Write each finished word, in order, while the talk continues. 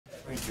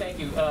Thank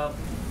you.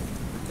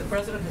 The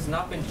president has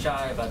not been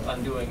shy about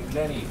undoing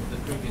many of the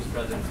previous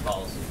president's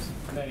policies,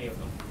 many of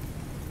them.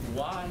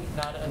 Why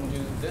not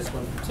undo this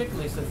one,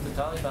 particularly since the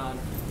Taliban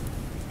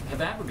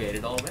have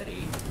abrogated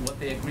already what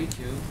they agreed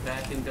to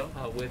back in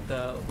Doha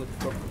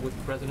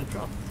with President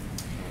Trump?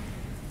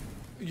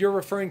 You're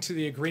referring to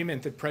the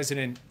agreement that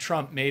President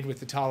Trump made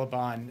with the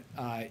Taliban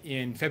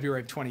in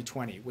February of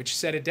 2020, which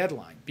set a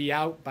deadline, be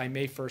out by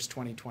May 1st,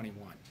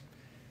 2021.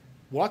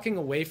 Walking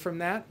away from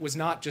that was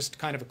not just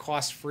kind of a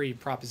cost-free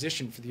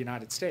proposition for the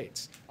United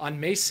States. On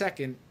May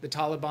 2nd, the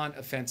Taliban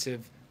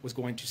offensive was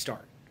going to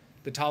start.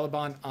 The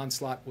Taliban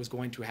onslaught was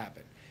going to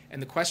happen.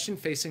 And the question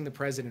facing the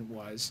president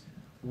was,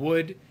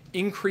 would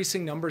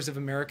increasing numbers of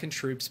American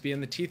troops be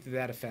in the teeth of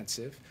that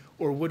offensive,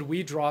 or would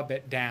we draw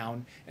it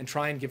down and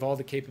try and give all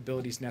the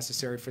capabilities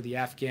necessary for the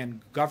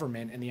Afghan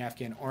government and the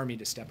Afghan army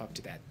to step up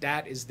to that?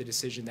 That is the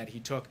decision that he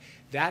took.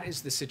 That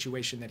is the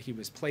situation that he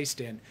was placed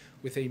in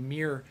with a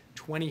mere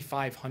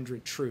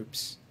 2,500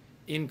 troops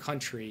in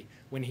country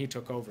when he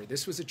took over.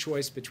 This was a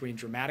choice between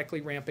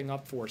dramatically ramping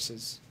up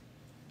forces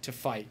to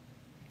fight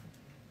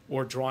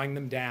or drawing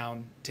them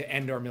down to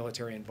end our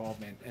military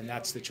involvement, and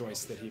that's the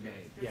choice that he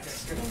made.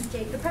 Yes. Thanks,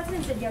 Jake. The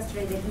president said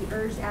yesterday that he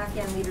urged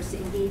Afghan leaders to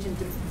engage in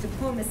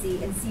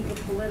diplomacy and seek a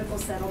political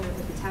settlement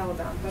with the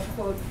Taliban, but,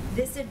 quote,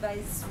 this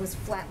advice was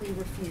flatly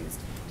refused.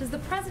 Does the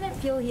president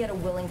feel he had a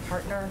willing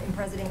partner in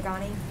President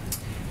Ghani?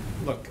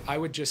 Look, I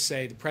would just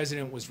say the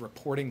president was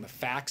reporting the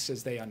facts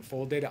as they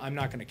unfolded. I'm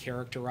not going to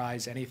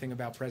characterize anything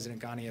about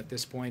President Ghani at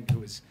this point,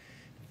 who is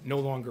no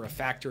longer a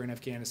factor in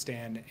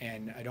Afghanistan,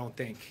 and I don't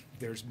think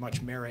there's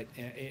much merit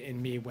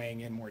in me weighing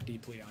in more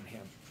deeply on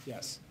him.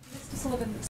 Yes. Mr. Sullivan,